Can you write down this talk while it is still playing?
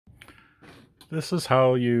This is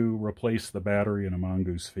how you replace the battery in a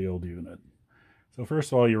Mongoose field unit. So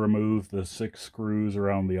first of all, you remove the 6 screws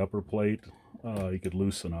around the upper plate. You could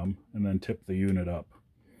loosen them and then tip the unit up.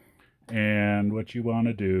 And what you want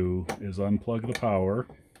to do is unplug the power,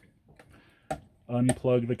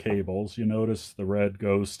 unplug the cables. You notice the red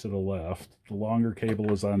goes to the left. The longer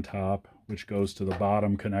cable is on top, which goes to the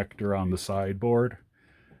bottom connector on the sideboard.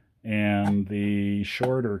 And the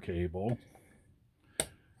shorter cable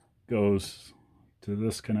goes to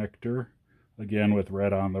this connector, again with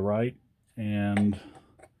red on the right, and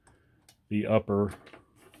the upper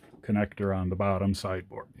connector on the bottom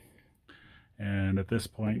sideboard. And at this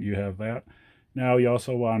point you have that. Now you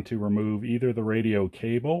also want to remove either the radio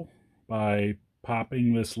cable by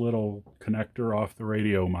popping this little connector off the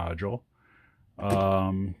radio module.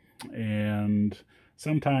 And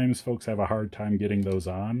sometimes folks have a hard time getting those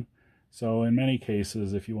on. So in many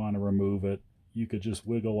cases, if you want to remove it, you could just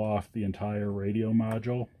wiggle off the entire radio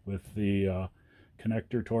module with the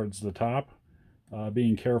connector towards the top,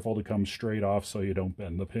 being careful to come straight off so you don't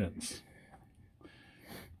bend the pins.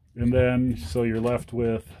 And then, so you're left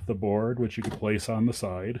with the board, which you could place on the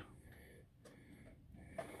side,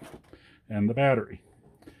 and the battery.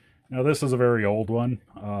 Now this is a very old one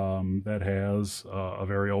that has a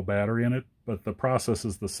very old battery in it, but the process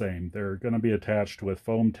is the same. They're going to be attached with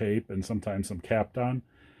foam tape and sometimes some Kapton.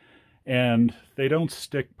 And they don't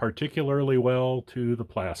stick particularly well to the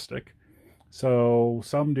plastic. So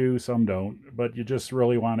some do, some don't, but you just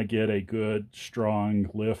really want to get a good strong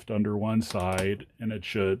lift under one side, and it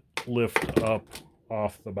should lift up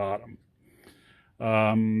off the bottom.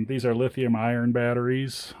 These are lithium iron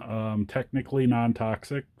batteries, technically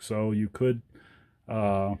non-toxic, so you could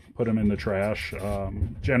put them in the trash.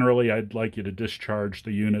 Generally, I'd like you to discharge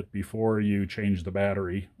the unit before you change the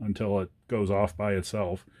battery until it goes off by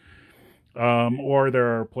itself. Or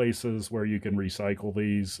there are places where you can recycle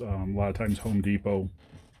these. A lot of times Home Depot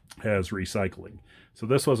has recycling. So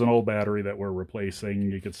this was an old battery that we're replacing.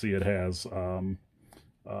 You can see it has foam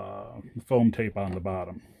tape on the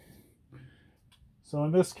bottom. So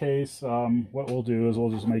in this case, what we'll do is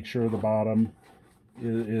we'll just make sure the bottom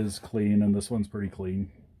is clean, and this one's pretty clean.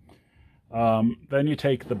 Then you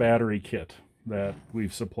take the battery kit that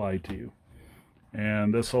we've supplied to you.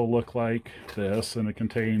 And this will look like this, and it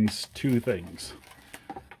contains 2 things.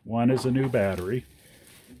 One is a new battery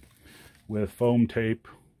with foam tape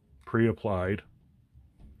pre-applied.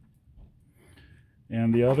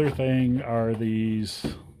 And the other thing are these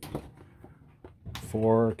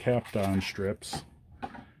 4 Kapton strips,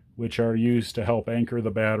 which are used to help anchor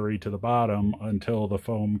the battery to the bottom until the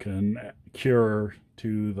foam can cure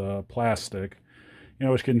to the plastic. You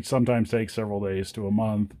know, which can sometimes take several days to a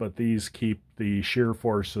month, but these keep the shear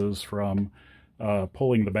forces from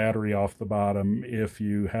pulling the battery off the bottom if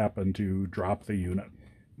you happen to drop the unit.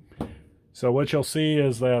 So what you'll see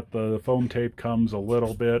is that the foam tape comes a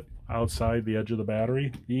little bit outside the edge of the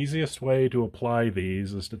battery. The easiest way to apply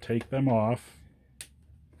these is to take them off.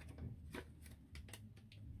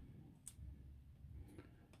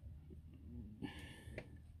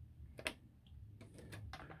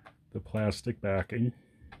 The plastic backing,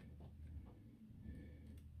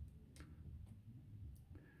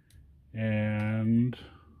 and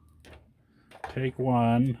take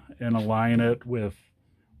one and align it with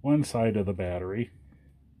one side of the battery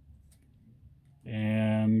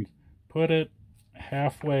and put it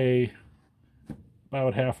halfway,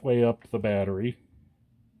 about halfway up the battery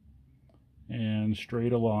and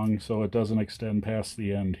straight along so it doesn't extend past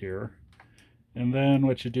the end here. And then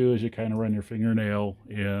what you do is you kind of run your fingernail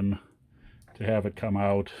in to have it come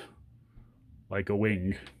out like a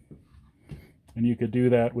wing. And you could do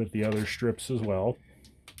that with the other strips as well.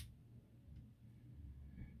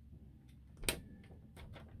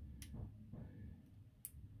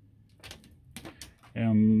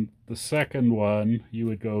 And the second one, you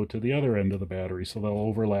would go to the other end of the battery, so they'll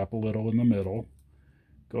overlap a little in the middle.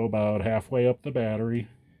 Go about halfway up the battery.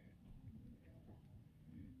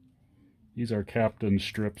 These are Kapton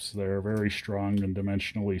strips. They're very strong and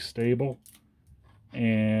dimensionally stable.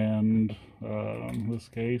 And in this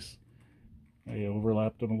case, I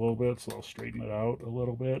overlapped them a little bit, so I'll straighten it out a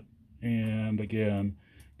little bit. And again,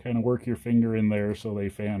 kind of work your finger in there so they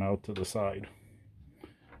fan out to the side.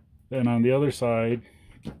 Then on the other side,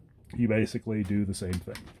 you basically do the same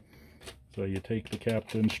thing. So you take the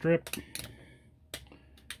Kapton strip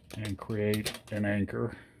and create an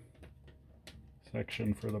anchor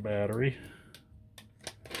section for the battery.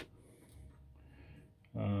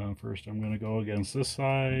 First I'm going to go against this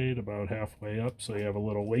side about halfway up so you have a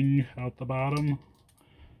little wing out the bottom,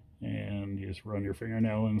 And you just run your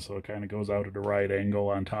fingernail in so it kind of goes out at a right angle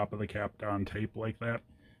on top of the cap-down tape like that.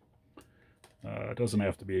 It doesn't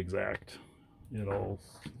have to be exact. It'll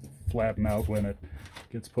flatten out when it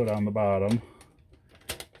gets put on the bottom.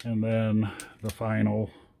 And then the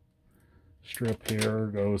final strip here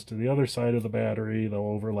goes to the other side of the battery. They'll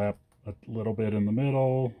overlap a little bit in the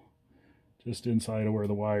middle, just inside of where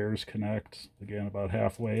the wires connect, again about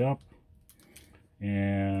halfway up,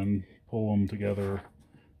 and pull them together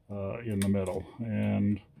in the middle.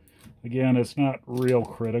 And again, it's not real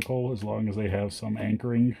critical as long as they have some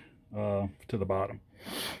anchoring to the bottom.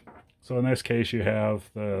 So in this case, you have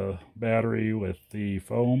the battery with the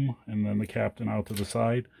foam and then the captain out to the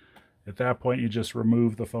side. At that point, you just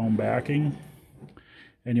remove the foam backing,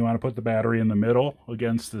 and you want to put the battery in the middle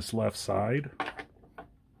against this left side.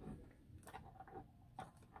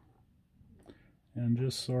 And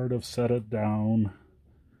just sort of set it down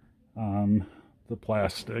on the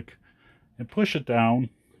plastic and push it down,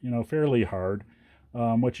 fairly hard.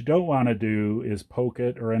 What you don't want to do is poke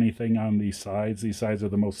it or anything on these sides. These sides are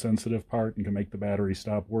the most sensitive part and can make the battery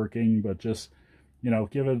stop working, but just,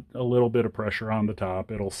 give it a little bit of pressure on the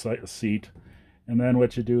top. It'll seat. And then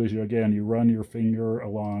what you do is you run your finger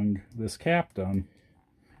along this captain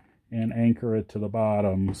and anchor it to the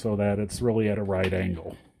bottom so that it's really at a right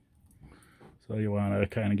angle. So you want to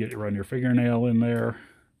kind of run your fingernail in there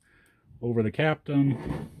over the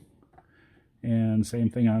captain, and same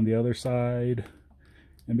thing on the other side.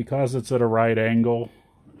 And because it's at a right angle,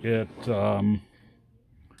 it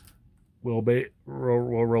will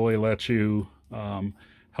really let you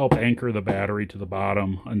help anchor the battery to the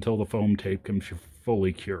bottom until the foam tape can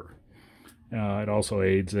fully cure. It also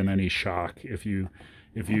aids in any shock. If you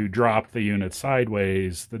drop the unit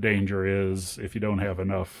sideways, the danger is if you don't have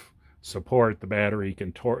enough support, the battery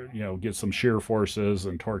can get some shear forces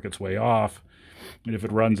and torque its way off. And if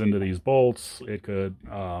it runs into these bolts, it could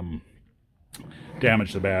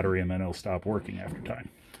damage the battery, and then it'll stop working after time.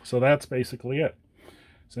 So that's basically it.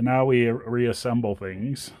 So now we reassemble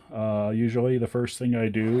things. Usually the first thing I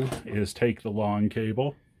do is take the long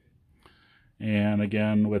cable, and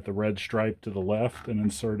again with the red stripe to the left, and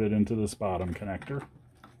insert it into this bottom connector.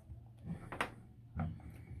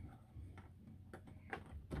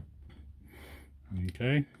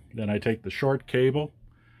 Okay, then I take the short cable,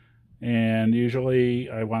 and usually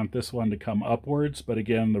I want this one to come upwards, but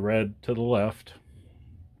again the red to the left.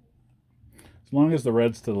 As long as the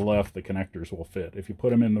red's to the left, the connectors will fit. If you put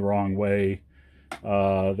them in the wrong way,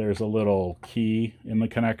 there's a little key in the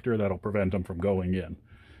connector that'll prevent them from going in.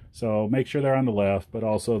 So make sure they're on the left, but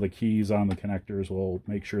also the keys on the connectors will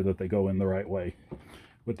make sure that they go in the right way.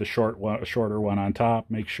 With the shorter one on top,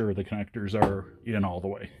 make sure the connectors are in all the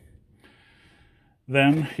way.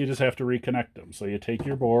 Then you just have to reconnect them. So you take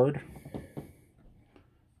your board,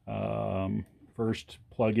 first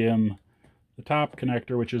plug in the top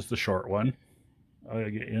connector, which is the short one,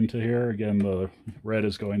 into here. Again, the red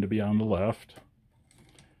is going to be on the left.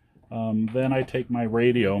 Then I take my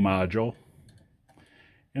radio module,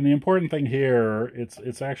 and the important thing here,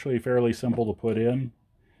 it's actually fairly simple to put in.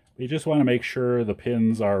 You just want to make sure the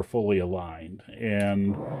pins are fully aligned,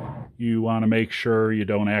 and you want to make sure you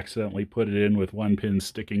don't accidentally put it in with one pin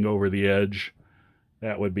sticking over the edge.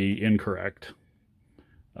 That would be incorrect,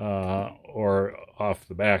 or off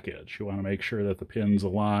the back edge. You want to make sure that the pins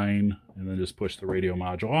align, and then just push the radio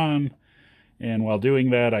module on. And while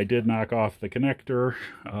doing that, I did knock off the connector.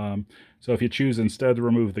 So if you choose instead to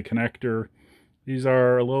remove the connector, these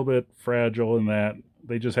are a little bit fragile in that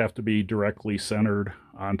they just have to be directly centered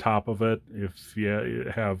on top of it. If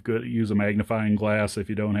you have use a magnifying glass if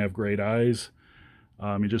you don't have great eyes.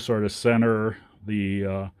 You just sort of center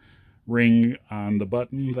the ring on the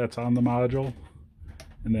button that's on the module,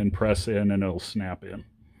 and then press in and it'll snap in.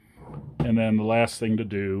 And then the last thing to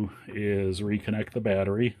do is reconnect the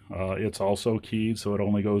battery. It's also keyed, so it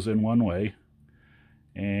only goes in one way.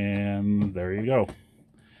 And there you go.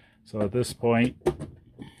 So at this point,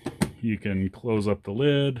 you can close up the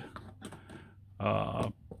lid,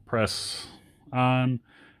 press on,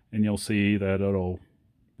 and you'll see that it'll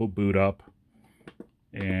boot up,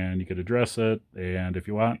 and you could address it, and if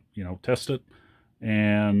you want, test it,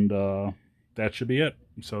 and that should be it.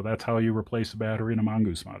 So that's how you replace a battery in a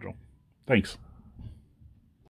Mongoose module. Thanks.